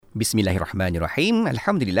Bismillahirrahmanirrahim.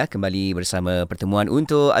 Alhamdulillah kembali bersama pertemuan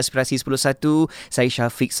untuk Aspirasi 101. Saya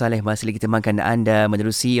Syafiq Saleh masih lagi temankan anda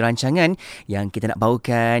menerusi rancangan yang kita nak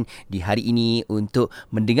bawakan di hari ini untuk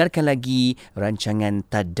mendengarkan lagi rancangan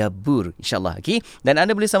Tadabbur, insyaAllah. Okay? Dan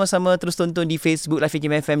anda boleh sama-sama terus tonton di Facebook Live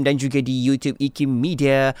IKIM FM dan juga di YouTube IKIM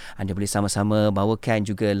Media. Anda boleh sama-sama bawakan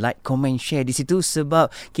juga like, komen, share di situ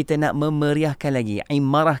sebab kita nak memeriahkan lagi,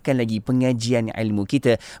 imarahkan lagi pengajian ilmu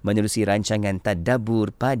kita menerusi rancangan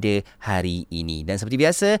Tadabbur pada hari ini. Dan seperti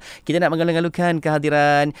biasa, kita nak mengalu-alukan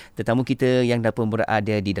kehadiran tetamu kita yang dah pun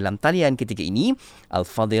berada di dalam talian ketika ini,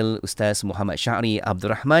 Al-Fadhil Ustaz Muhammad Syahri Abdul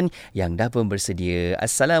Rahman yang dah pun bersedia.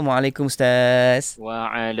 Assalamualaikum Ustaz.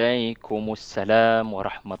 Waalaikumsalam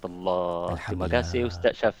warahmatullahi. Terima kasih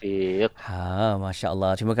Ustaz Syafiq. Masya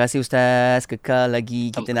Allah. Terima kasih Ustaz. Kekal lagi,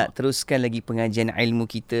 kita nak teruskan lagi pengajian ilmu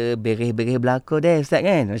kita. Bereh-bereh belakang deh Ustaz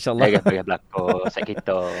kan? Masya Allah. Bereh-bereh belakang.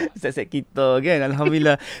 Set kita kan.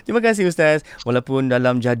 Alhamdulillah. Terima kasih Ustaz. Walaupun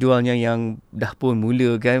dalam jadualnya yang dah pun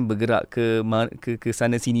mula kan bergerak ke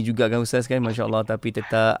sana sini juga kan Ustaz kan, masya-Allah, tapi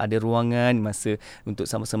tetap ada ruangan masa untuk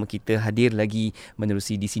sama-sama kita hadir lagi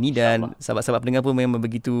menerusi di sini. Dan sahabat-sahabat pendengar pun memang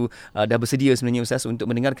begitu dah bersedia sebenarnya Ustaz untuk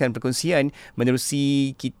mendengarkan perkongsian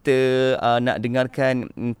menerusi kita nak dengarkan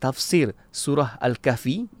tafsir surah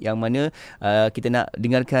Al-Kahfi, yang mana kita nak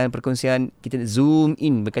dengarkan perkongsian, kita zoom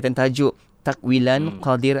in berkaitan tajuk takwilan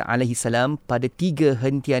Qadir alaihi salam pada 3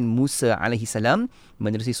 hentian Musa alaihi salam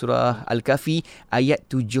menerusi surah Al-Kahfi ayat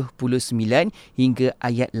 79 hingga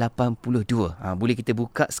ayat 82. Boleh kita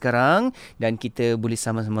buka sekarang dan kita boleh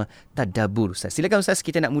sama-sama tadabbur Ustaz. Silakan Ustaz,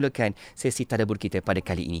 kita nak mulakan sesi tadabbur kita pada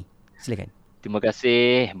kali ini. Silakan. Terima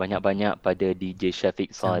kasih banyak-banyak pada DJ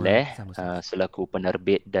Syafiq Saleh selaku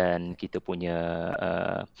penerbit dan kita punya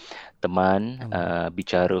teman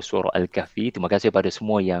bicara surah Al-Kahfi. Terima kasih pada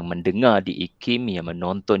semua yang mendengar di IKIM, yang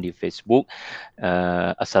menonton di Facebook.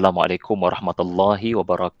 Assalamualaikum warahmatullahi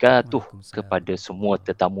wabarakatuh kepada semua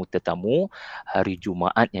tetamu-tetamu hari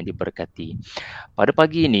Jumaat yang diberkati. Pada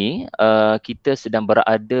pagi ini kita sedang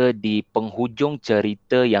berada di penghujung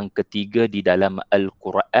cerita yang ketiga di dalam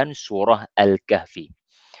Al-Quran, surah Al-Kahfi.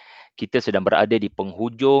 Kita sedang berada di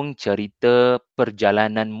penghujung cerita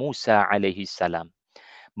perjalanan Musa alaihi salam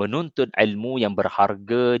menuntut ilmu yang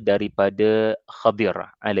berharga daripada Khadir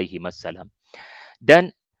alaihi salam.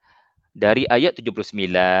 Dan dari ayat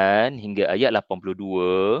 79 hingga ayat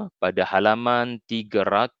 82 pada halaman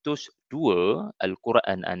 302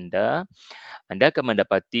 Al-Quran anda akan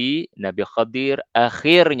mendapati Nabi Khadir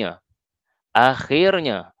akhirnya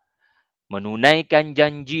menunaikan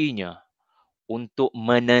janjinya untuk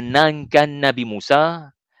menenangkan Nabi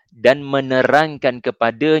Musa dan menerangkan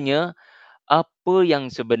kepadanya apa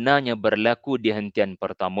yang sebenarnya berlaku di hentian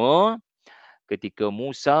pertama ketika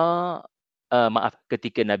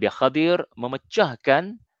ketika Nabi Khadir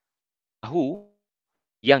memecahkan tahu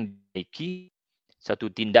yang dinaiki,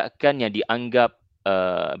 satu tindakan yang dianggap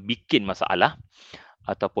bikin masalah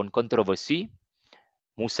ataupun kontroversi.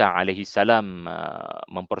 Musa alaihi salam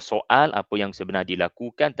mempersoal apa yang sebenarnya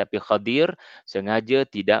dilakukan, tapi Khadir sengaja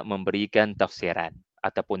tidak memberikan tafsiran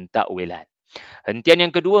ataupun takwilan. Hentian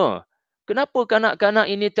yang kedua, kenapa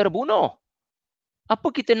kanak-kanak ini terbunuh?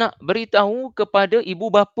 Apa kita nak beritahu kepada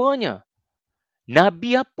ibu bapanya?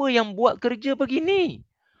 Nabi apa yang buat kerja begini?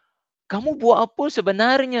 Kamu buat apa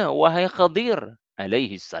sebenarnya, wahai Khadir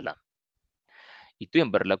alaihi salam? Itu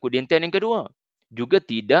yang berlaku di hentian yang kedua. Juga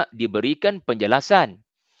tidak diberikan penjelasan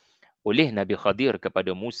oleh Nabi Khadir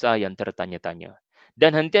kepada Musa yang tertanya-tanya.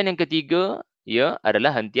 Dan hentian yang ketiga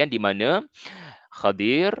adalah hentian di mana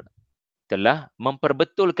Khadir telah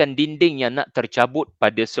memperbetulkan dinding yang nak tercabut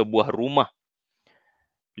pada sebuah rumah.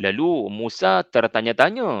 Lalu Musa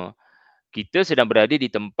tertanya-tanya, kita sedang berada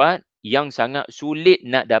di tempat yang sangat sulit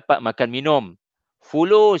nak dapat makan minum.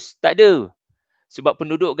 Fulus tak ada. Sebab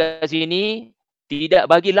penduduk kat sini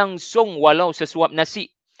tidak bagi langsung walau sesuap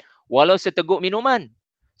nasi, walau seteguk minuman.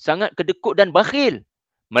 Sangat kedekut dan bakhil.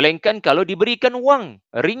 Melainkan kalau diberikan wang,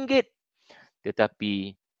 ringgit.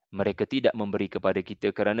 Tetapi mereka tidak memberi kepada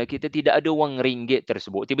kita kerana kita tidak ada wang ringgit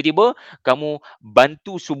tersebut. Tiba-tiba kamu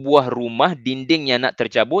bantu sebuah rumah dinding yang nak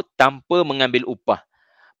tercabut tanpa mengambil upah.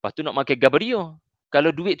 Lepas tu nak makan gabario kalau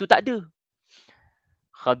duit tu tak ada.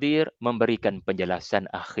 Khadir memberikan penjelasan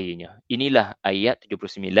akhirnya. Inilah ayat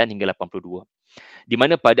 79 hingga 82. Di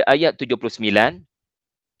mana pada ayat 79,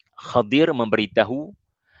 Khadir memberitahu,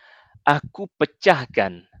 aku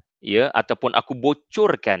pecahkan ataupun aku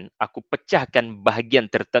bocorkan, aku pecahkan bahagian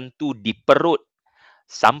tertentu di perut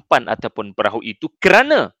sampan ataupun perahu itu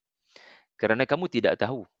kerana kamu tidak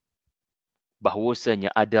tahu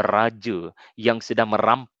bahawasanya ada raja yang sedang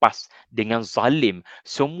merampas dengan zalim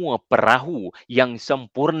semua perahu yang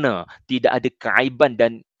sempurna, tidak ada keaiban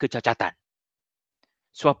dan kecacatan.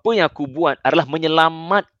 So apa yang aku buat adalah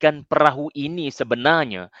menyelamatkan perahu ini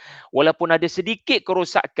sebenarnya. Walaupun ada sedikit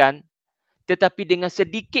kerosakan, tetapi dengan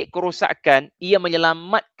sedikit kerosakan, ia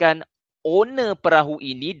menyelamatkan owner perahu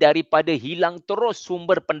ini daripada hilang terus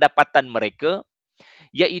sumber pendapatan mereka,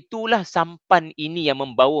 iaitulah sampan ini yang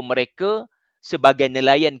membawa mereka sebagai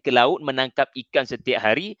nelayan ke laut menangkap ikan setiap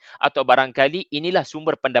hari, atau barangkali inilah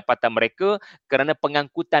sumber pendapatan mereka kerana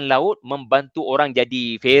pengangkutan laut membantu orang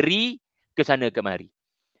jadi feri ke sana kemari.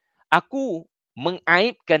 Aku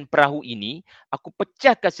mengaibkan perahu ini, aku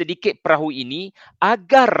pecahkan sedikit perahu ini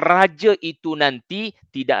agar raja itu nanti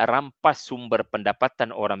tidak rampas sumber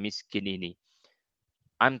pendapatan orang miskin ini.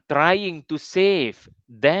 I'm trying to save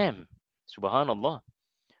them. Subhanallah.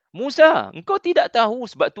 Musa, engkau tidak tahu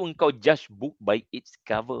sebab tu engkau judge book by its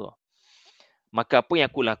cover. Maka apa yang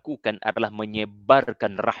aku lakukan adalah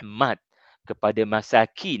menyebarkan rahmat kepada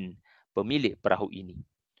masakin pemilik perahu ini.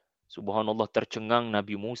 Subhanallah, tercengang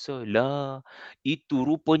Nabi Musa. Lah, itu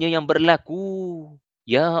rupanya yang berlaku.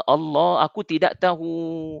 Ya Allah, aku tidak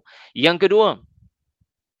tahu. Yang kedua,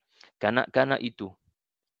 kanak-kanak itu,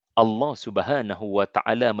 Allah Subhanahu wa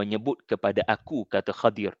taala menyebut kepada aku, kata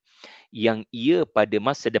Khadir, yang ia pada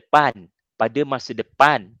masa depan,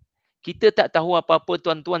 kita tak tahu apa-apa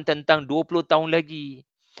tuan-tuan tentang 20 tahun lagi.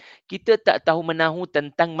 Kita tak tahu menahu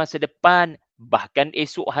tentang masa depan, bahkan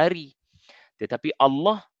esok hari. Tetapi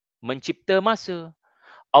Allah mencipta masa.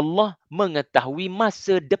 Allah mengetahui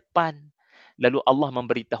masa depan. Lalu Allah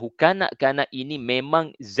memberitahu kanak-kanak ini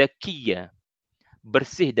memang zakiyah,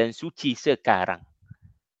 bersih dan suci sekarang.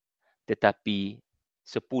 Tetapi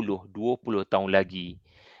 10-20 tahun lagi,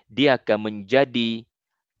 dia akan menjadi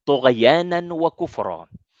tughyanan wa kufra.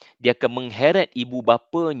 Dia akan mengheret ibu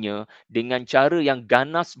bapanya dengan cara yang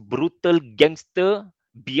ganas, brutal, gangster,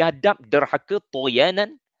 biadab, derhaka,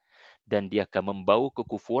 tughyanan, dan dia akan membawa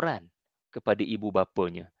kekufuran kepada ibu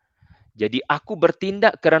bapanya. Jadi aku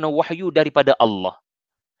bertindak kerana wahyu daripada Allah.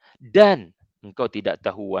 Dan engkau tidak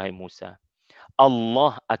tahu, wahai Musa,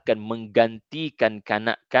 Allah akan menggantikan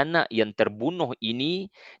kanak-kanak yang terbunuh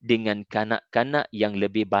ini dengan kanak-kanak yang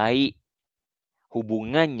lebih baik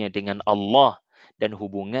hubungannya dengan Allah dan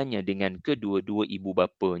hubungannya dengan kedua-dua ibu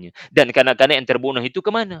bapanya. Dan kanak-kanak yang terbunuh itu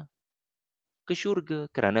ke mana? Ke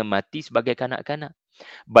syurga kerana mati sebagai kanak-kanak.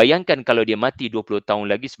 Bayangkan kalau dia mati 20 tahun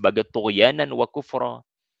lagi sebagai tughyanan wa kufra,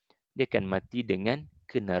 dia akan mati dengan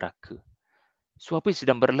ke neraka. So apa yang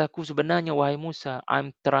sedang berlaku sebenarnya, wahai Musa?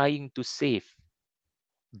 I'm trying to save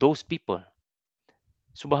those people.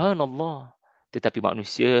 Subhanallah. Tetapi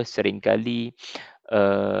manusia seringkali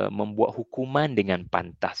membuat hukuman dengan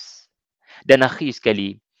pantas. Dan akhir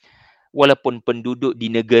sekali, walaupun penduduk di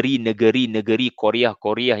negeri Korea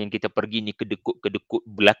yang kita pergi ni kedekut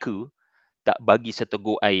belaka, tak bagi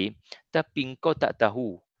seteguk air, tapi engkau tak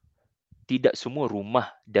tahu, tidak semua rumah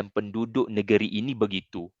dan penduduk negeri ini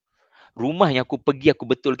begitu. Rumah yang aku pergi, aku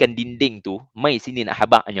betulkan dinding tu, mai sini nak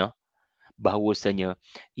habaknya, bahawasanya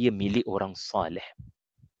ia milik orang saleh.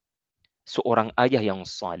 Seorang ayah yang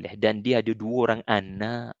saleh dan dia ada 2 orang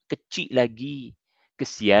anak kecil lagi.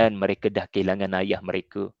 Kesian mereka dah kehilangan ayah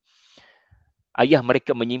mereka. Ayah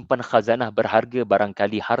mereka menyimpan khazanah berharga,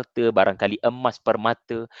 barangkali harta, barangkali emas,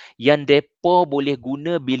 permata yang depa boleh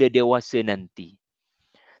guna bila dewasa nanti.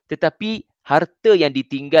 Tetapi harta yang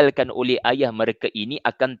ditinggalkan oleh ayah mereka ini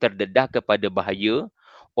akan terdedah kepada bahaya.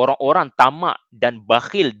 Orang-orang tamak dan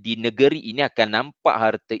bakhil di negeri ini akan nampak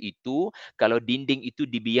harta itu kalau dinding itu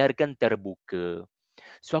dibiarkan terbuka.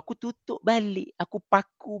 So aku tutup balik, aku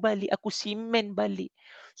paku balik, aku simen balik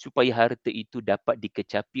supaya harta itu dapat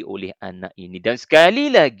dikecapi oleh anak ini. Dan sekali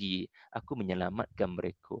lagi, aku menyelamatkan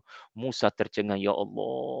mereka. Musa tercengang, ya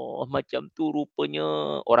Allah, macam tu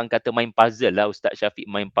rupanya. Orang kata main puzzle lah, Ustaz Syafiq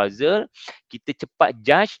main puzzle. Kita cepat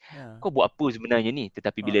judge, kau buat apa sebenarnya ni?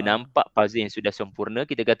 Tetapi bila nampak puzzle yang sudah sempurna,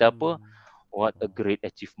 kita kata apa? What a great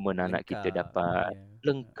achievement anak kita dapat.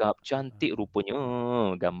 Lengkap, cantik rupanya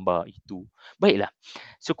gambar itu. Baiklah,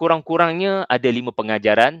 sekurang-kurangnya ada 5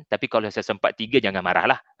 pengajaran. Tapi kalau saya sempat 3, jangan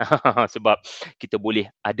marahlah. Sebab kita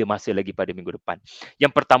boleh ada masa lagi pada minggu depan.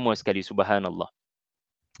 Yang pertama sekali, subhanallah,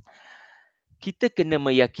 kita kena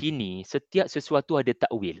meyakini setiap sesuatu ada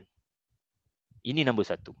takwil. Ini nombor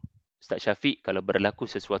 1. Ustaz Syafiq, kalau berlaku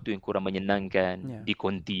sesuatu yang kurang menyenangkan di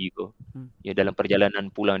konti ke, ya dalam perjalanan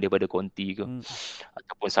pulang daripada konti ke,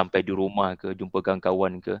 ataupun sampai di rumah ke, jumpa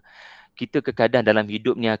kawan-kawan ke, kita kekadang dalam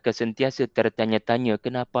hidup ni akan sentiasa tertanya-tanya,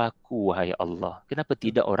 kenapa aku, wahai Allah? Kenapa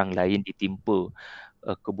tidak orang lain ditimpa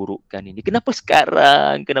keburukan ini. Kenapa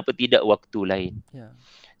sekarang? Kenapa tidak waktu lain? Ya.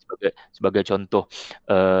 Sebagai contoh,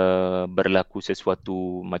 berlaku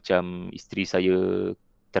sesuatu macam isteri saya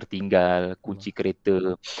tertinggal Allah. kunci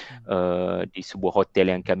kereta di sebuah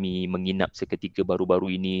hotel yang kami menginap seketika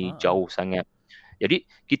baru-baru ini, jauh sangat. Jadi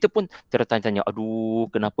kita pun tertanya-tanya, aduh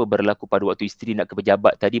kenapa berlaku pada waktu isteri nak ke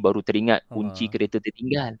pejabat tadi baru teringat kunci Allah. kereta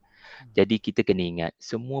tertinggal. Jadi kita kena ingat,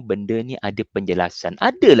 semua benda ni ada penjelasan.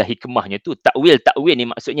 Adalah hikmahnya tu. Takwil ni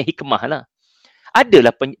maksudnya hikmah lah.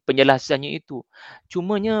 Adalah penjelasannya itu.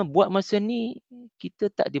 Cumanya buat masa ni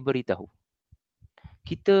kita tak diberitahu.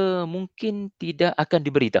 Kita mungkin tidak akan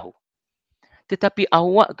diberitahu. Tetapi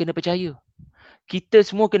awak kena percaya. Kita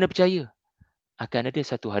semua kena percaya. Akan ada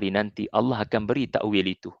satu hari nanti Allah akan beri takwil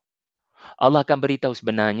itu. Allah akan beritahu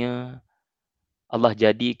sebenarnya Allah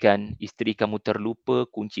jadikan isteri kamu terlupa,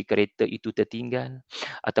 kunci kereta itu tertinggal.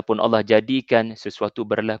 Ataupun Allah jadikan sesuatu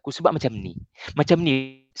berlaku sebab macam ni. Macam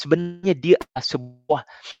ni, sebenarnya dia sebuah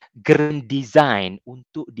grand design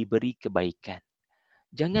untuk diberi kebaikan.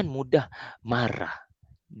 Jangan mudah marah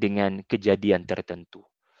dengan kejadian tertentu.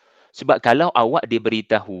 Sebab kalau awak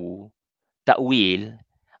diberitahu takwil,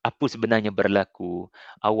 apa sebenarnya berlaku,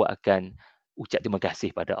 awak akan ucap terima kasih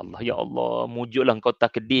pada Allah. Ya Allah, mujurlah engkau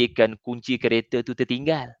takdirkan kunci kereta tu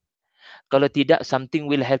tertinggal. Kalau tidak, something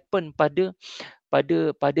will happen pada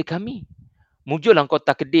kami. Mujurlah engkau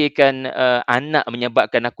takdirkan anak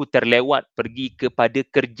menyebabkan aku terlewat pergi kepada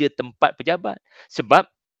kerja tempat pejabat. Sebab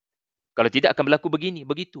kalau tidak akan berlaku begini,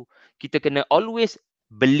 begitu. Kita kena always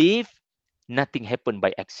believe nothing happen by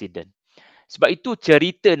accident. Sebab itu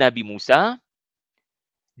cerita Nabi Musa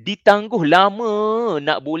ditangguh lama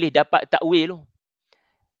nak boleh dapat takwil tu.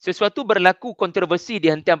 Sesuatu berlaku kontroversi di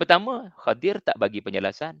hentian pertama, Khadir tak bagi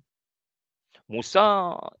penjelasan.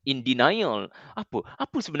 Musa in denial.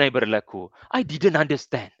 Apa sebenarnya berlaku? I didn't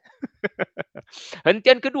understand.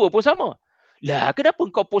 Hentian kedua pun sama. Lah, kenapa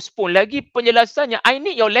kau postpone lagi penjelasannya? I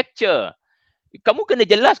need your lecture. Kamu kena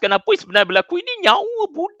jelaskan apa yang sebenarnya berlaku. Ini nyawa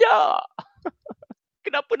budak.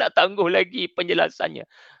 Kenapa nak tangguh lagi penjelasannya?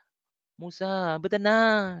 Musa,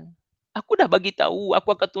 bertenang. Aku dah bagi tahu,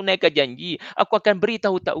 aku akan tunaikan janji. Aku akan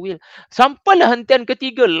beritahu takwil. Sampailah hentian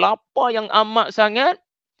ketiga, lapar yang amat sangat.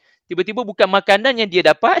 Tiba-tiba bukan makanan yang dia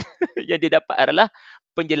dapat. Yang dia dapat adalah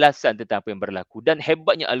penjelasan tentang apa yang berlaku. Dan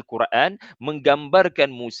hebatnya Al-Quran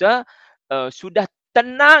menggambarkan Musa sudah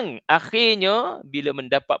tenang akhirnya bila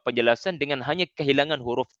mendapat penjelasan dengan hanya kehilangan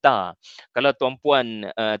huruf ta. Kalau tuan-puan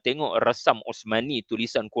tengok resam Osmani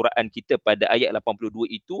tulisan Quran kita pada ayat 82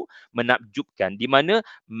 itu menakjubkan di mana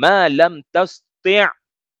malam tasti'.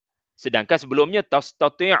 Sedangkan sebelumnya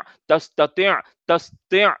tastati'.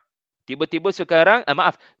 Tiba-tiba sekarang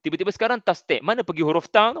tiba-tiba sekarang tasti'. Mana pergi huruf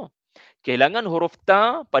ta tu? Kehilangan huruf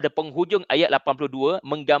ta pada penghujung ayat 82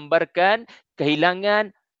 menggambarkan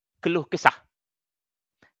kehilangan keluh kesah.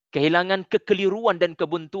 Kehilangan kekeliruan dan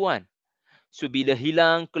kebuntuan. So bila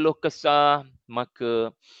hilang keluh kesah,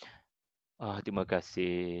 maka terima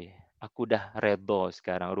kasih. Aku dah redha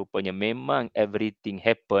sekarang. Rupanya memang everything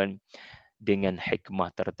happen dengan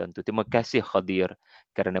hikmah tertentu. Terima kasih Khadir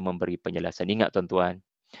kerana memberi penjelasan. Ingat tuan-tuan,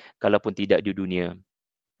 kalaupun tidak di dunia,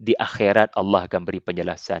 di akhirat Allah akan beri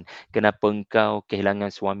penjelasan. Kenapa engkau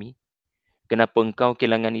kehilangan suami? Kenapa engkau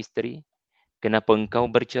kehilangan isteri? Kenapa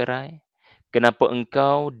engkau bercerai? Kenapa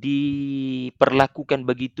engkau diperlakukan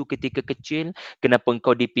begitu ketika kecil? Kenapa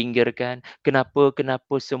engkau dipinggirkan? Kenapa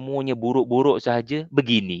semuanya buruk-buruk sahaja?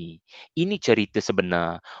 Begini. Ini cerita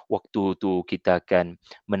sebenar. Waktu tu kita akan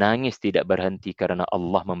menangis tidak berhenti kerana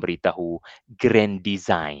Allah memberitahu grand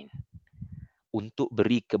design untuk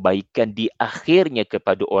beri kebaikan di akhirnya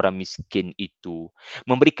kepada orang miskin itu.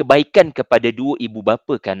 Memberi kebaikan kepada dua ibu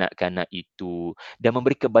bapa kanak-kanak itu. Dan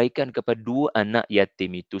memberi kebaikan kepada dua anak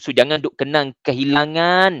yatim itu. So jangan duk kenang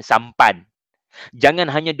kehilangan sampan. Jangan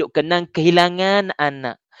hanya duk kenang kehilangan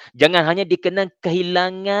anak. Jangan hanya dikenang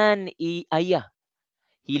kehilangan ayah.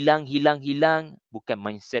 Hilang bukan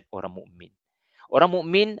mindset orang mukmin. Orang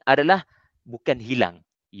mukmin adalah bukan hilang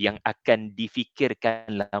yang akan difikirkan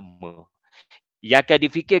lama. Yang akan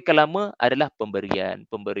difikirkan lama adalah pemberian.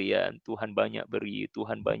 Tuhan banyak beri,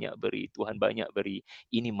 Tuhan banyak beri, Tuhan banyak beri.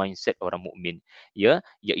 Ini mindset orang mukmin. Ya,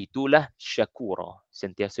 iaitulah syakura,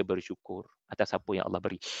 sentiasa bersyukur atas apa yang Allah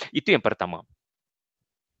beri. Itu yang pertama.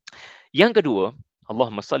 Yang kedua,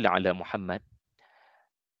 Allahumma salli ala Muhammad.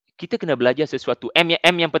 Kita kena belajar sesuatu. M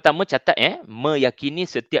yang pertama catat meyakini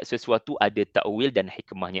setiap sesuatu ada takwil dan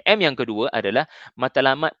hikmahnya. M yang kedua adalah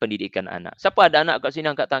matlamat pendidikan anak. Siapa ada anak kat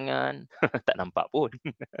sini angkat tangan? Tak nampak pun.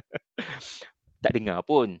 Tak dengar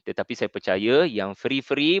pun. Tetapi saya percaya yang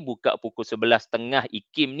free buka pukul 11.30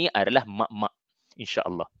 IKIM ni adalah mak-mak.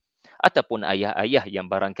 InsyaAllah. ataupun ayah-ayah yang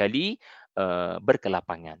barangkali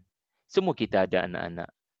berkelapangan. Semua kita ada anak-anak.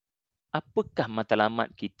 Apakah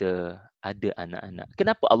matlamat kita ada anak-anak?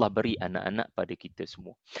 Kenapa Allah beri anak-anak pada kita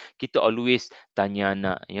semua? Kita always tanya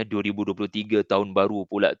anak, 2023 tahun baru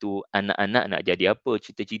pula tu, anak-anak nak jadi apa?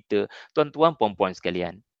 Cita-cita. Tuan-tuan, puan-puan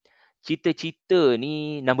sekalian, cita-cita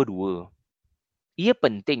ni nombor 2. Ia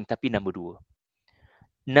penting tapi nombor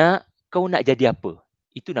 2. Kau nak jadi apa?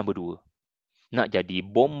 Itu nombor 2. Nak jadi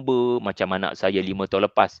bomber macam anak saya 5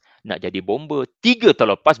 tahun lepas. Nak jadi bomber, 3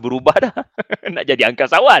 tahun lepas berubah dah. Nak jadi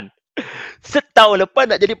angkasawan. Setahun lepas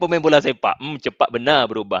nak jadi pemain bola sepak. Cepat benar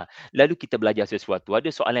berubah. Lalu kita belajar sesuatu.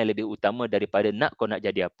 Ada soalan yang lebih utama daripada nak kau nak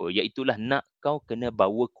jadi apa. Iaitulah nak kau kena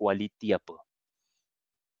bawa kualiti apa.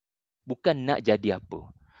 Bukan nak jadi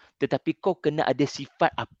apa. Tetapi kau kena ada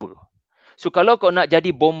sifat apa. So kalau kau nak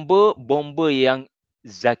jadi bomber yang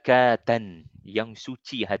zakatan, yang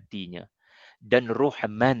suci hatinya. Dan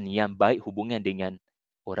rohman, yang baik hubungan dengan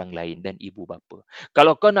orang lain dan ibu bapa.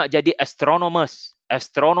 Kalau kau nak jadi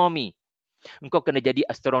astronomi, engkau kena jadi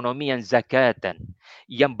astronomi yang zakatan,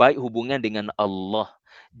 yang baik hubungan dengan Allah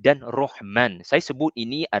dan rohman. Saya sebut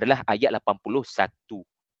ini adalah ayat 81.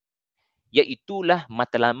 Iaitulah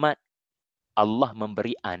matlamat Allah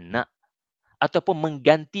memberi anak ataupun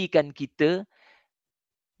menggantikan kita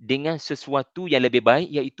dengan sesuatu yang lebih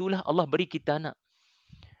baik, iaitulah Allah beri kita anak.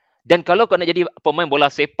 Dan kalau kau nak jadi pemain bola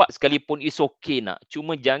sepak sekalipun, is okay nak.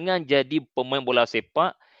 Cuma jangan jadi pemain bola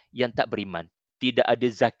sepak yang tak beriman. Tidak ada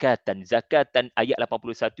zakatan. Zakatan ayat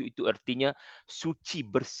 81 itu artinya suci,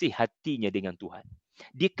 bersih hatinya dengan Tuhan.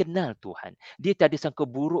 Dia kenal Tuhan. Dia tak ada sangka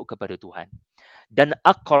buruk kepada Tuhan. Dan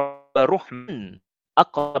aqraba rahman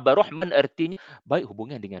artinya baik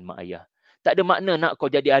hubungan dengan mak ayah. Tak ada makna nak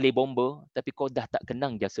kau jadi ahli bomba tapi kau dah tak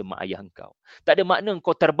kenang jasa mak ayah engkau. Tak ada makna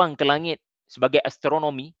kau terbang ke langit sebagai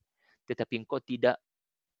astronomi tetapi engkau tidak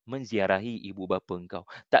menziarahi ibu bapa engkau.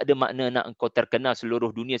 Tak ada makna nak engkau terkenal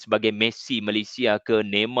seluruh dunia sebagai Messi Malaysia ke,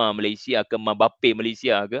 Neymar Malaysia ke, Mbappe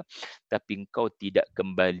Malaysia ke, tapi engkau tidak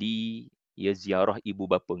kembali ziarah ibu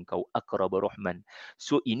bapa engkau. Aqrabur rahman.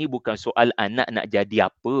 So ini bukan soal anak nak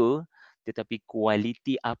jadi apa, tetapi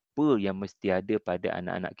kualiti apa yang mesti ada pada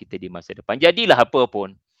anak-anak kita di masa depan. Jadilah apa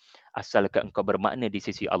pun, asalkan engkau bermakna di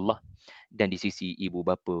sisi Allah dan di sisi ibu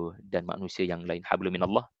bapa dan manusia yang lain. Hablum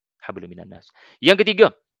minallah, hablum minan nas. Yang ketiga,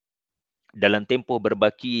 dalam tempoh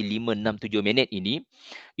berbaki 5, 6, 7 minit ini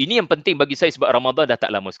yang penting bagi saya sebab Ramadan dah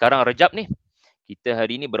tak lama. Sekarang Rejab ni. Kita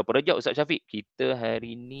hari ni berapa Rejab Ustaz Syafiq? Kita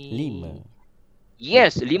hari ni 5.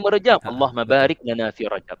 Yes, 5 Rejab. Allahumma barik lana fi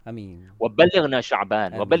Rajab. Amin. Wa balighna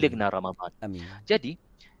Sya'ban, wa balighna Ramadan. Amin. Jadi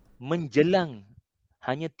menjelang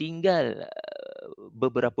hanya tinggal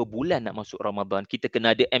beberapa bulan nak masuk Ramadan, kita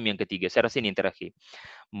kena ada M yang ketiga. Saya rasa ini yang terakhir.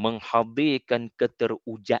 Menghadirkan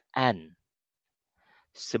keterujaan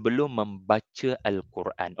sebelum membaca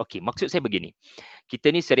Al-Quran. Okey, maksud saya begini.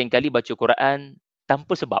 Kita ni seringkali baca Quran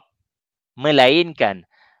tanpa sebab, melainkan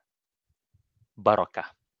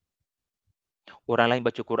barakah. Orang lain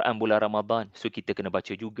baca Quran bulan Ramadan, so kita kena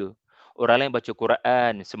baca juga. Orang lain baca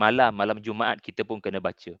Quran semalam, malam Jumaat, kita pun kena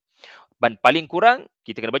baca. Dan paling kurang,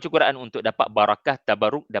 kita kena baca Quran untuk dapat barakah,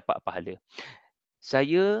 tabaruk, dapat pahala.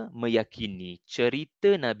 Saya meyakini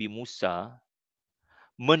cerita Nabi Musa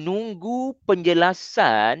menunggu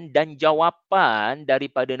penjelasan dan jawapan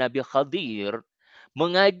daripada Nabi Khadir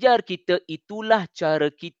mengajar kita itulah cara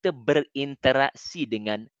kita berinteraksi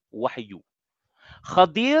dengan wahyu.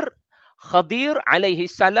 Khadir alaihi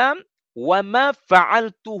salam, wa ma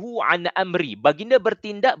fa'altuhu an amri. Baginda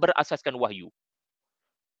bertindak berasaskan wahyu.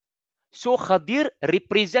 So Khadir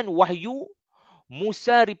represent wahyu,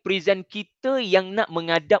 Musa represent kita yang nak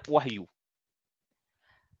mengadap wahyu.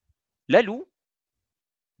 Lalu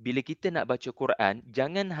bila kita nak baca Quran,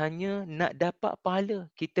 jangan hanya nak dapat pahala.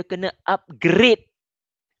 Kita kena upgrade.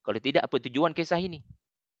 Kalau tidak, apa tujuan kisah ini?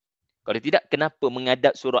 Kalau tidak, kenapa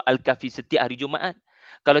mengadap surah Al-Kahfi setiap hari Jumaat?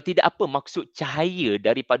 Kalau tidak, apa maksud cahaya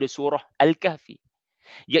daripada surah Al-Kahfi?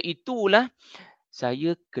 Iaitulah,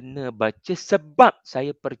 saya kena baca sebab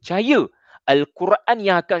saya percaya Al-Quran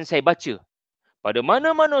yang akan saya baca, pada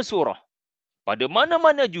mana-mana surah, pada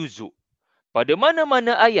mana-mana juzuk, pada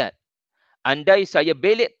mana-mana ayat, andai saya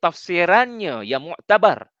belik tafsirannya yang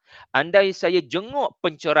muktabar, andai saya jenguk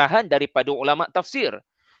pencerahan daripada ulama tafsir,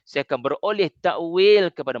 saya akan beroleh takwil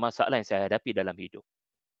kepada masalah yang saya hadapi dalam hidup.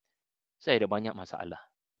 Saya ada banyak masalah.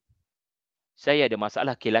 Saya ada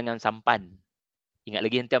masalah kehilangan sampan. Ingat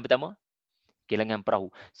lagi hentian pertama? Kehilangan perahu.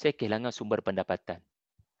 Saya kehilangan sumber pendapatan.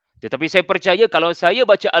 Tetapi saya percaya kalau saya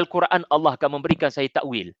baca Al-Quran, Allah akan memberikan saya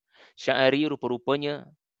takwil. Sya'ari rupa-rupanya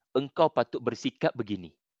engkau patut bersikap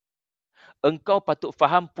begini. engkau patut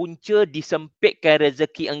faham punca disempitkan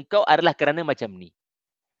rezeki engkau adalah kerana macam ni.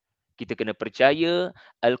 Kita kena percaya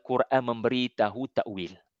Al-Quran memberi tahu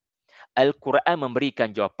takwil. Al-Quran memberikan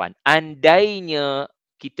jawapan. Andainya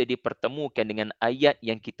kita dipertemukan dengan ayat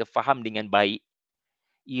yang kita faham dengan baik,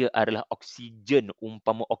 ia adalah oksigen,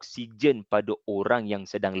 umpama oksigen pada orang yang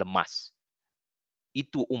sedang lemas.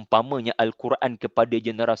 Itu umpamanya Al-Quran kepada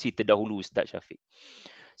generasi terdahulu, Ustaz Syafiq.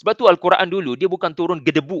 Sebab tu Al-Quran dulu, dia bukan turun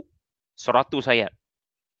gedebuk 100 ayat.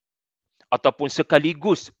 Ataupun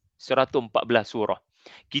sekaligus 114 surah.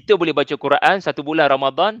 Kita boleh baca Quran satu bulan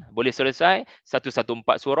Ramadan, boleh selesai 114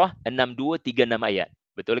 surah, 6236 ayat.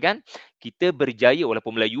 Betul kan? Kita berjaya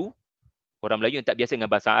walaupun Melayu, orang Melayu yang tak biasa dengan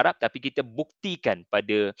bahasa Arab, tapi kita buktikan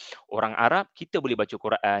pada orang Arab, kita boleh baca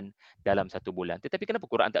Quran dalam satu bulan. Tetapi kenapa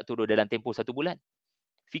Quran tak turun dalam tempoh satu bulan?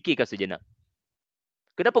 Fikirkan sejenak.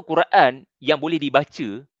 Kenapa Quran yang boleh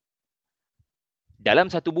dibaca dalam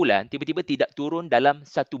satu bulan, tiba-tiba tidak turun dalam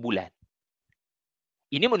satu bulan?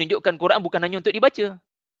 Ini menunjukkan Quran bukan hanya untuk dibaca.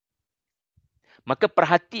 Maka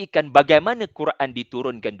perhatikan bagaimana Quran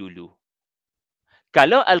diturunkan dulu.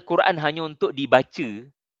 Kalau Al-Quran hanya untuk dibaca,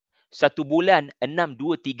 satu bulan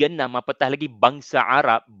 6236, apatah lagi bangsa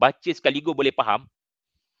Arab, baca sekaligus boleh faham,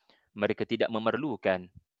 mereka tidak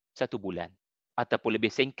memerlukan satu bulan. Ataupun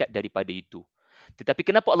lebih singkat daripada itu. Tetapi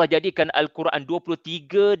kenapa Allah jadikan Al-Quran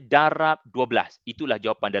 23 darab 12? Itulah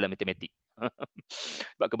jawapan dalam matematik.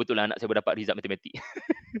 Sebab kebetulan anak saya berdapat result matematik.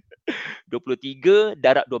 23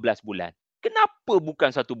 darab 12 bulan. Kenapa bukan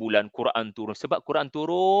satu bulan Quran turun? Sebab Quran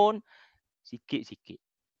turun sikit-sikit.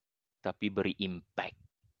 Tapi beri impact.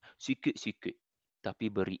 Sikit-sikit. Tapi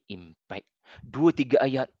beri impact. 2-3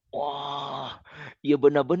 ayat. Wah, ia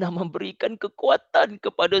benar-benar memberikan kekuatan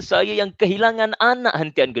kepada saya yang kehilangan anak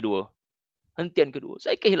hentian kedua. Hentian kedua.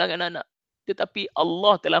 Saya kehilangan anak. Tetapi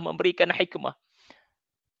Allah telah memberikan hikmah.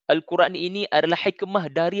 Al-Quran ini adalah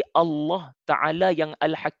hikmah dari Allah Ta'ala yang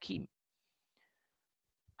Al-Hakim.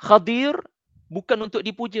 Khadir bukan untuk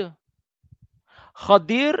dipuja.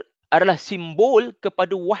 Khadir adalah simbol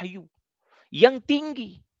kepada wahyu yang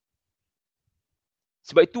tinggi.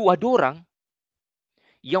 Sebab itu ada orang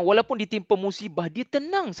yang walaupun ditimpa musibah, dia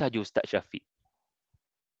tenang saja, Ustaz Syafiq.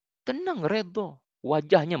 Tenang, redha.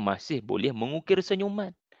 Wajahnya masih boleh mengukir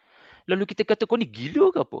senyuman. Lalu kita kata, kau ni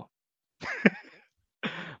gila ke apa?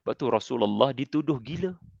 Lepas tu Rasulullah dituduh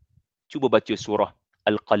gila. Cuba baca surah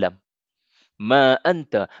Al-Qalam. Ma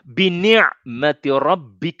anta bini'mati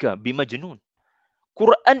rabbika bimajnun.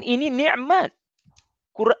 Quran ini nikmat.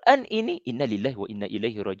 Quran ini inna lillahi wa inna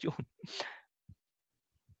ilaihi rajiun.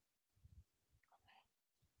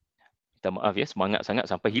 Minta maaf ya, semangat sangat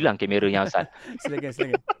sampai hilang kamera yang asal. Silakan.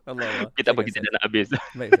 Allah. Kita apa, kita dah nak habis.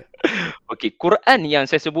 Baik. Okey, Quran yang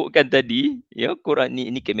saya sebutkan tadi, ya, Quran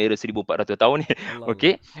ni kamera 1400 tahun ni.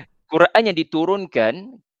 Okey. Quran yang diturunkan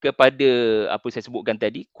kepada apa saya sebutkan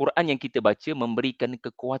tadi, Quran yang kita baca memberikan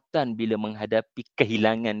kekuatan bila menghadapi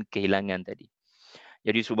kehilangan-kehilangan tadi.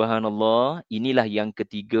 Jadi subhanallah, inilah yang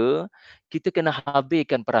ketiga, kita kena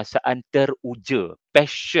hadirkan perasaan teruja,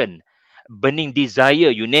 passion, burning desire,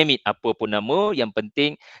 you name it, apa pun nama, yang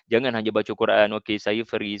penting jangan hanya baca Quran, okey saya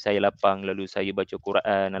free, saya lapang, lalu saya baca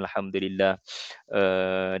Quran, alhamdulillah,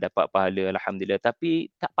 dapat pahala, alhamdulillah, tapi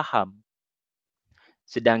tak faham.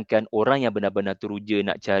 Sedangkan orang yang benar-benar teruja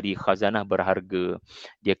nak cari khazanah berharga,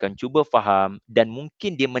 dia akan cuba faham dan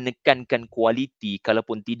mungkin dia menekankan kualiti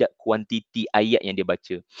kalaupun tidak kuantiti ayat yang dia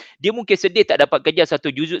baca. Dia mungkin sedih tak dapat kerja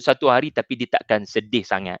satu juzuk satu hari, tapi dia takkan sedih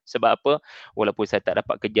sangat. Sebab apa? Walaupun saya tak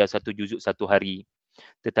dapat kerja satu juzuk satu hari,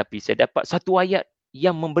 tetapi saya dapat satu ayat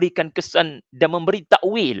yang memberikan kesan dan memberi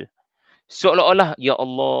takwil. Seolah-olah, ya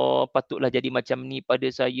Allah, patutlah jadi macam ni pada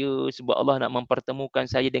saya sebab Allah nak mempertemukan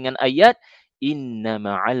saya dengan ayat inna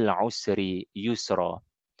ma'al usri yusra.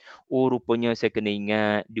 Oh, rupanya saya kena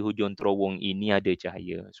ingat di hujung terowong ini ada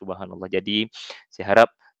cahaya. Subhanallah. Jadi, saya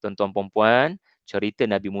harap tuan-tuan puan-puan, cerita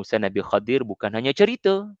Nabi Musa, Nabi Khadir bukan hanya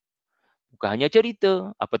cerita. Bukan hanya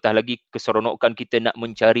cerita. Apatah lagi keseronokan kita nak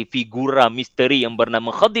mencari figura misteri yang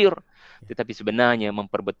bernama Khadir. Tetapi sebenarnya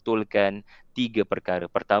memperbetulkan 3 perkara.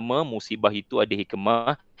 Pertama, musibah itu ada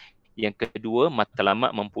hikmah. Yang kedua,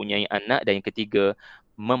 matlamat mempunyai anak. Dan yang ketiga,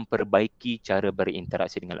 memperbaiki cara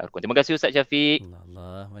berinteraksi dengan Al-Quran. Terima kasih Ustaz Syafiq.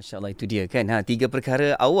 Allah, Masya Allah, itu dia kan. 3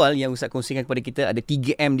 perkara awal yang Ustaz kongsikan kepada kita, ada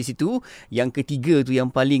 3M di situ. Yang ketiga tu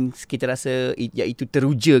yang paling kita rasa iaitu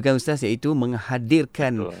teruja kan Ustaz, iaitu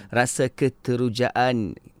menghadirkan rasa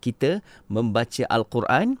keterujaan kita membaca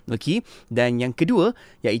Al-Quran, okey. Dan yang kedua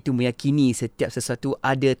iaitu meyakini setiap sesuatu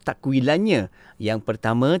ada takwilannya. Yang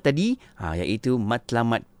pertama tadi iaitu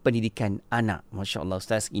matlamat pendidikan anak. Masya Allah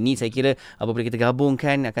Ustaz. Ini saya kira apabila kita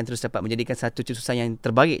gabungkan akan terus dapat menjadikan satu keputusan yang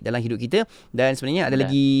terbaik dalam hidup kita. Dan sebenarnya ada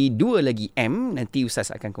lagi 2 lagi M. Nanti Ustaz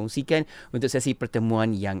akan kongsikan untuk sesi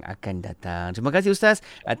pertemuan yang akan datang. Terima kasih Ustaz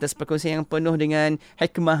atas perkongsian yang penuh dengan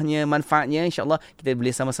hikmahnya, manfaatnya. InsyaAllah kita boleh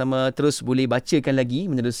sama-sama terus boleh bacakan lagi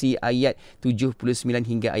menerusi ayat 79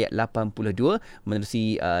 hingga ayat 82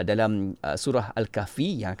 menerusi dalam surah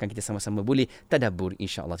Al-Kahfi yang akan kita sama-sama boleh tadabbur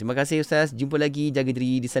insya-Allah. Terima kasih Ustaz. Jumpa lagi, jaga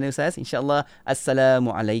diri di sana Ustaz. InsyaAllah.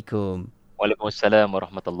 Assalamualaikum. Waalaikumsalam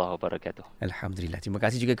warahmatullahi wabarakatuh. Alhamdulillah. Terima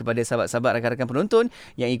kasih juga kepada sahabat-sahabat rakan-rakan penonton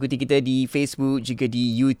yang ikuti kita di Facebook juga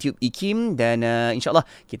di YouTube IKIM dan insyaAllah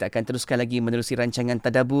kita akan teruskan lagi menerusi rancangan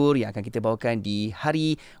Tadabbur yang akan kita bawakan di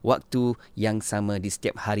hari waktu yang sama di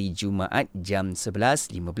setiap hari Jumaat jam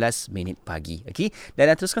 11.15 pagi. Okey. Dan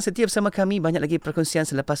teruskan setia bersama kami, banyak lagi perkongsian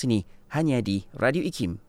selepas ini hanya di Radio IKIM.